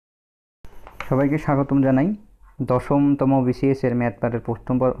সবাইকে স্বাগতম জানাই দশমতম বিসিএস এর ম্যাথ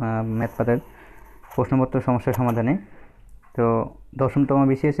পাঠের প্রশ্নপত্র সমস্যা সমাধানে। তো দশমতম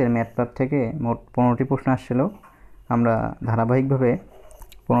বিসিএস এর ম্যাথ পাঠ থেকে মোট 15টি প্রশ্ন আসছিল। আমরা ধারাবাহিকভাবে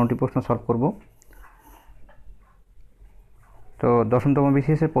 15টি প্রশ্ন সলভ করব। তো দশমতম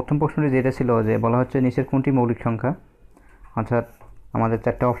বিসিএস এর প্রথম প্রশ্নটি যেটা ছিল যে বলা হচ্ছে নিচের কোনটি মৌলিক সংখ্যা, অর্থাৎ আমাদের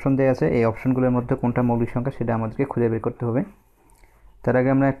 4টা অপশন দেওয়া আছে, এই অপশনগুলোর মধ্যে কোনটা মৌলিক সংখ্যা সেটা আমাদেরকে খুঁজে বের করতে হবে। তার আগে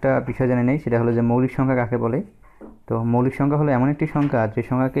আমরা একটা বিষয় জেনে নেই, সেটা হলো যে মৌলিক সংখ্যা কাকে বলে। তো মৌলিক সংখ্যা হলো এমন একটি সংখ্যা যে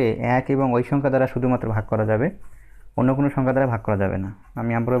সংখ্যাকে এক এবং ওই সংখ্যা দ্বারা শুধুমাত্র ভাগ করা যাবে, অন্য কোনো সংখ্যা দ্বারা ভাগ করা যাবে না।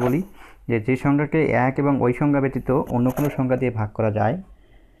 আমি আবার বলি যে সংখ্যাকে এক এবং ওই সংখ্যা ব্যতীত অন্য কোনো সংখ্যা দিয়ে ভাগ করা যায়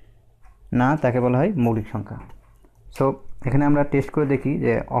না, তাকে বলা হয় মৌলিক সংখ্যা। সো এখানে আমরা টেস্ট করে দেখি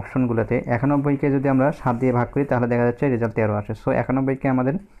যে অপশনগুলোতে 91কে যদি আমরা 7 দিয়ে ভাগ করি তাহলে দেখা যাচ্ছে রেজাল্ট 13 আসে। সো 91কে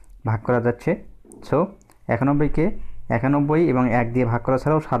আমাদের ভাগ করা যাচ্ছে। সো 91কে 91 এবং 1 দিয়ে ভাগ করা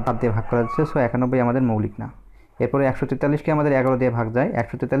ছাড়াও 7 দিয়ে ভাগ করা যাচ্ছে। সো 91 আমাদের মৌলিক না। এরপরে 143কে আমাদের 11 দিয়ে ভাগ যায়,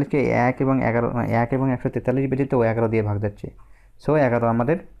 143কে 1 এবং 143 ব্যতীত 11 দিয়ে ভাগ যাচ্ছে। সো 11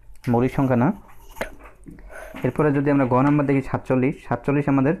 আমাদের মৌলিক সংখ্যা না। এরপরে যদি আমরা গ নাম্বার দেখি 47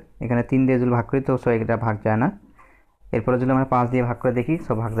 আমাদের এখানে 3 দিয়ে যদি ভাগ করি তো এটা ভাগ যায় না। এরপরে যদি আমরা 5 দিয়ে ভাগ করে দেখি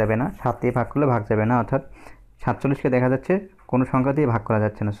সো ভাগ যাবে না, 7 দিয়ে ভাগ করলে ভাগ যাবে না, অর্থাৎ 47কে দেখা যাচ্ছে কোনো সংখ্যা দিয়ে ভাগ করা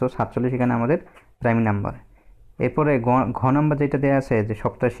যাচ্ছে না। সো 47 এখানে আমাদের প্রাইম নাম্বার। এরপরে ঘ নাম্বার যেটা দেওয়া আছে যে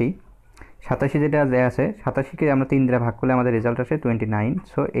 87 যেটা দেওয়া আছে, 87কে আমরা 3 দিয়ে ভাগ করলে আমাদের রেজাল্ট আসে 29।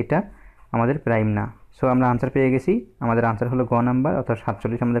 সো এটা আমাদের প্রাইম না। সো আমরা আনসার পেয়ে গেছি, আমাদের আনসার হলো গ নাম্বার, অর্থাৎ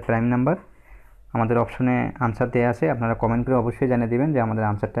 47 আমাদের প্রাইম নাম্বার। আমাদের অপশনে আনসার দেওয়া আছে, আপনারা কমেন্ট করে অবশ্যই জানিয়ে দেবেন যে আমাদের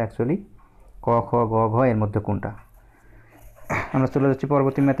আনসারটা অ্যাকচুয়ালি ক, খ, গ, ঘ এর মধ্যে কোনটা। আমরা চলে যাচ্ছি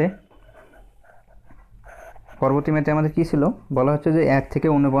পরবর্তী ম্যাথে। আমাদের কী ছিল, বলা হচ্ছে যে 1 থেকে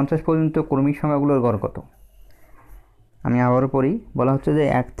 49 পর্যন্ত ক্রমিক সংখ্যাগুলোর গড় কত। আমি আবারও পড়ি, বলা হচ্ছে যে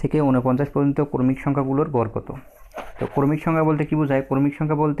 1 থেকে 49 পর্যন্ত ক্রমিক সংখ্যাগুলোর গড় কত। তো ক্রমিক সংখ্যা বলতে কী বোঝায়? ক্রমিক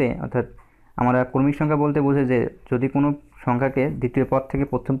সংখ্যা বলতে অর্থাৎ আমরা ক্রমিক সংখ্যা বলতে বোঝে যে যদি কোনো সংখ্যাকে দ্বিতীয় পদ থেকে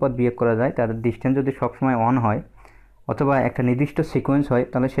প্রথম পদ বিয়োগ করা যায়, তার ডিস্টেন্স যদি সবসময় 1 হয় অথবা একটা নির্দিষ্ট সিকোয়েন্স হয়,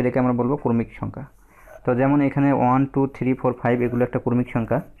 তাহলে সেটাকে আমরা বলবো ক্রমিক সংখ্যা। তো যেমন এখানে 1 2 3 4 5 এগুলো একটা ক্রমিক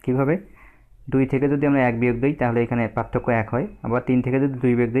সংখ্যা। কীভাবে? 2 থেকে যদি আমরা 1 বিয়োগ দিই তাহলে এখানে পার্থক্য 1 হয়, আবার 3 থেকে যদি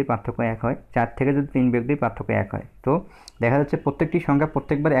 2 বিয়োগ দিই পার্থক্য 1 হয়, 4 থেকে যদি 3 বিয়োগ দিই পার্থক্য 1 হয়। তো দেখা যাচ্ছে প্রত্যেকটি সংখ্যা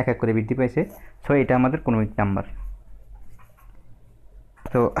প্রত্যেকবার 1 1 করে বৃদ্ধি পাইছে। সো এটা আমাদের ক্রমিক নাম্বার।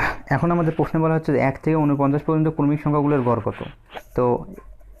 তো এখন আমাদের প্রশ্নে বলা হচ্ছে যে 1 থেকে 49 পর্যন্ত ক্রমিক সংখ্যাগুলোর গড় কত। তো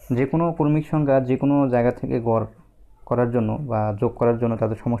যে কোনো ক্রমিক সংখ্যা যে কোনো জায়গা থেকে গড় করার জন্য বা যোগ করার জন্য,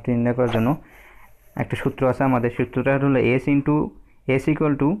 তাদের সমষ্টি নির্ণয় করার জন্য একটা সূত্র আছে। আমাদের সূত্রটা হলো s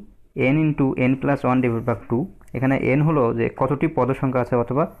equal to n into n plus 1 divide by 2। এখানে n হলো যে কতটি পদ সংখ্যা আছে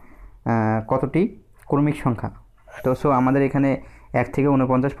অথবা কতটি ক্রমিক সংখ্যা। তো সো আমাদের এখানে 1 থেকে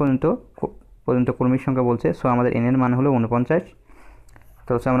 49 পর্যন্ত ক্রমিক সংখ্যা বলছে। সো আমাদের n এর মান হলো 49।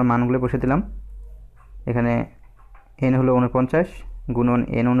 তো আমরা মানগুলো বসে দিলাম। এখানে n হলো 49 গুণন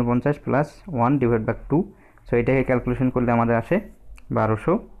n 49 plus 1 divide by 2। So এটাকে ক্যালকুলেশন করলে আমাদের আসে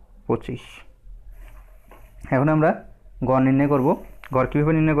 1225। এখন আমরা গড় নির্ণয় করব। গড়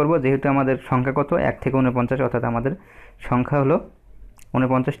কীভাবে নির্ণয় করব? যেহেতু আমাদের সংখ্যা কত 1 থেকে 49, অর্থাৎ আমাদের সংখ্যা হলো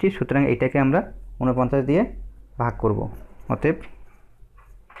 49টি, সুতরাং এটাকে আমরা 49 দিয়ে ভাগ করব। অতএব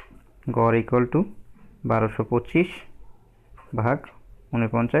গড় ইকুয়াল টু 1225 ভাগ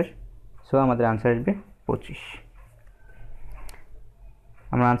 49। সো আমাদের আনসার আসবে 25।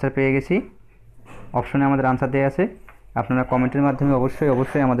 আমরা আনসার পেয়ে গেছি। অপশনে আমাদের আনসার দেওয়া আছে, আপনারা কমেন্টের মাধ্যমে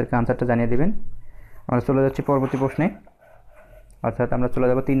অবশ্যই আমাদেরকে আনসারটা জানিয়ে দেবেন। আমরা চলে যাচ্ছি পরবর্তী প্রশ্নে, অর্থাৎ আমরা চলে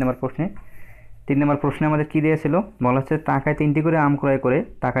যাব 3 নম্বর প্রশ্নে। 3 নম্বর প্রশ্নে আমাদের কী দিয়েছিল, বলা হচ্ছে টাকায় 3টি করে আম ক্রয় করে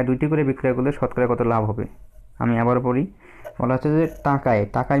টাকায় 2টি করে বিক্রয় করলে শতকরা কত লাভ হবে। আমি আবারও পড়ি, বলা হচ্ছে যে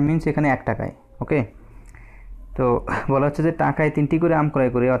টাকায় মিনস এখানে 1 টাকায়। ওকে, তো বলা হচ্ছে যে টাকায় 3টি করে আম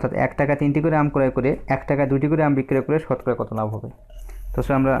ক্রয় করে, অর্থাৎ 1 টাকায় 3টি করে আম ক্রয় করে 1 টাকায় 2টি করে আম বিক্রয় করে শতকরা কত লাভ হবে। তো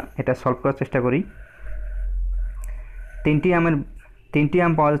আমরা এটা সলভ করার চেষ্টা করি। 3টি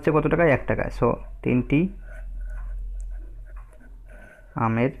আম পাওয়া যাচ্ছে কত টাকায়? 1 টাকায়। সো 3টি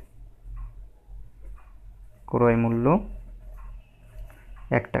আমের ক্রয় মূল্য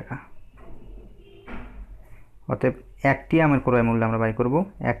 1 টাকা। অতএব 1টি আমের ক্রয় মূল্য আমরা বাই করব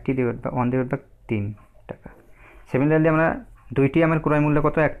 1 ডিভাইড বাই 1 ডিভাইড বাই 3 টাকা। সিমিলারলি আমরা 2টি আমের ক্রয় মূল্য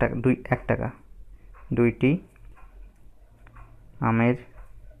কত? 1 টাকা। 1 টাকা। 2টি আমের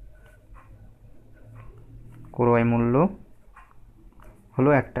ক্রয় মূল্য হলো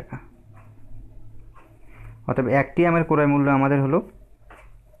 1 টাকা। অতএব 1টি আমের ক্রয় মূল্য আমাদের হলো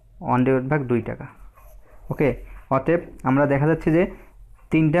 1 ডিভাইড বাই 2 টাকা। ওকে, অতএব আমরা দেখা যাচ্ছে যে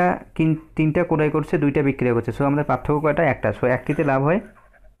 3টা ক্রয় করছে, 2টা বিক্রয় করছে। সো আমাদের পার্থক্য কয়টা? 1টা। সো 1টিতে লাভ হয়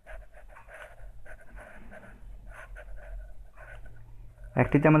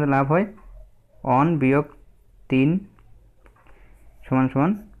একটিতে আমাদের লাভ হয় 1 বিয়োগ 3 সমান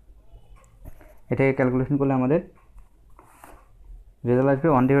সমান, এটাকে ক্যালকুলেশন করলে আমাদের রেজাল্ট আসবে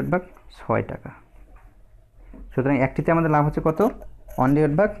 1/6 টাকা। সুতরাং একটিতে আমাদের লাভ হচ্ছে কত?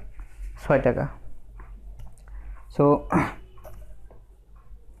 1/6 টাকা। সো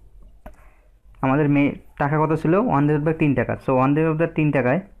আমাদের টাকা কত ছিল? 1/3 টাকা। সো 1/3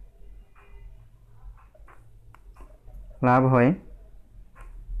 টাকায় লাভ হয়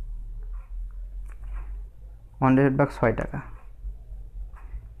 1/6 টাকা।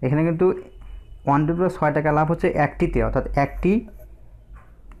 এখানে কিন্তু 1/6 টাকা লাভ হচ্ছে একটিতে, অর্থাৎ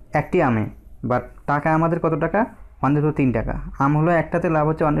একটি আমে, বাট টাকা আমাদের কত টাকা? 1/3 টাকা। আম হলো একটাতে লাভ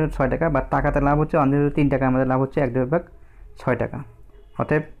হচ্ছে 1/6 টাকা, বাট টাকাতে লাভ হচ্ছে 1/3 টাকা, আমাদের লাভ হচ্ছে 1/6 টাকা।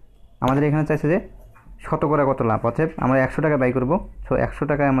 অতএব আমাদের এখানে চাইছে যে শতকরা কত লাভ, অতএব আমরা 100 টাকা বাই করব। সো 100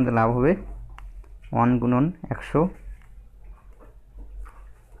 টাকায় আমাদের লাভ হবে 1 গুণন 100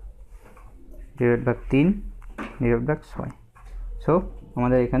 /3 /6। সো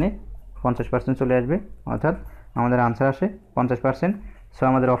আমাদের এখানে 50% চলে আসবে, অর্থাৎ আমাদের আনসার আসে 50%। সো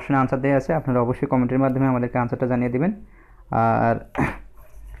আমাদের অপশনে আনসার দেওয়া আছে, আপনারা অবশ্যই কমেন্টের মাধ্যমে আমাদেরকে আনসারটা জানিয়ে দেবেন। আর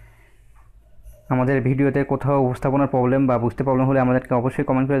আমাদের ভিডিওতে কোথাও উপস্থাপনার প্রবলেম বা বুঝতে প্রবলেম হলে আমাদেরকে অবশ্যই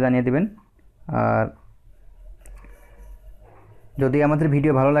কমেন্ট করে জানিয়ে দেবেন। আর যদি আমাদের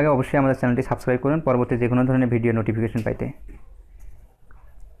ভিডিও ভালো লাগে অবশ্যই আমাদের চ্যানেলটি সাবস্ক্রাইব করুন পরবর্তী যে কোনো ধরনের ভিডিও নোটিফিকেশন পাইতে।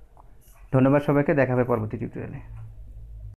 ধন্যবাদ সবাইকে, দেখা হবে পরবর্তী টিউটোরিয়ালে।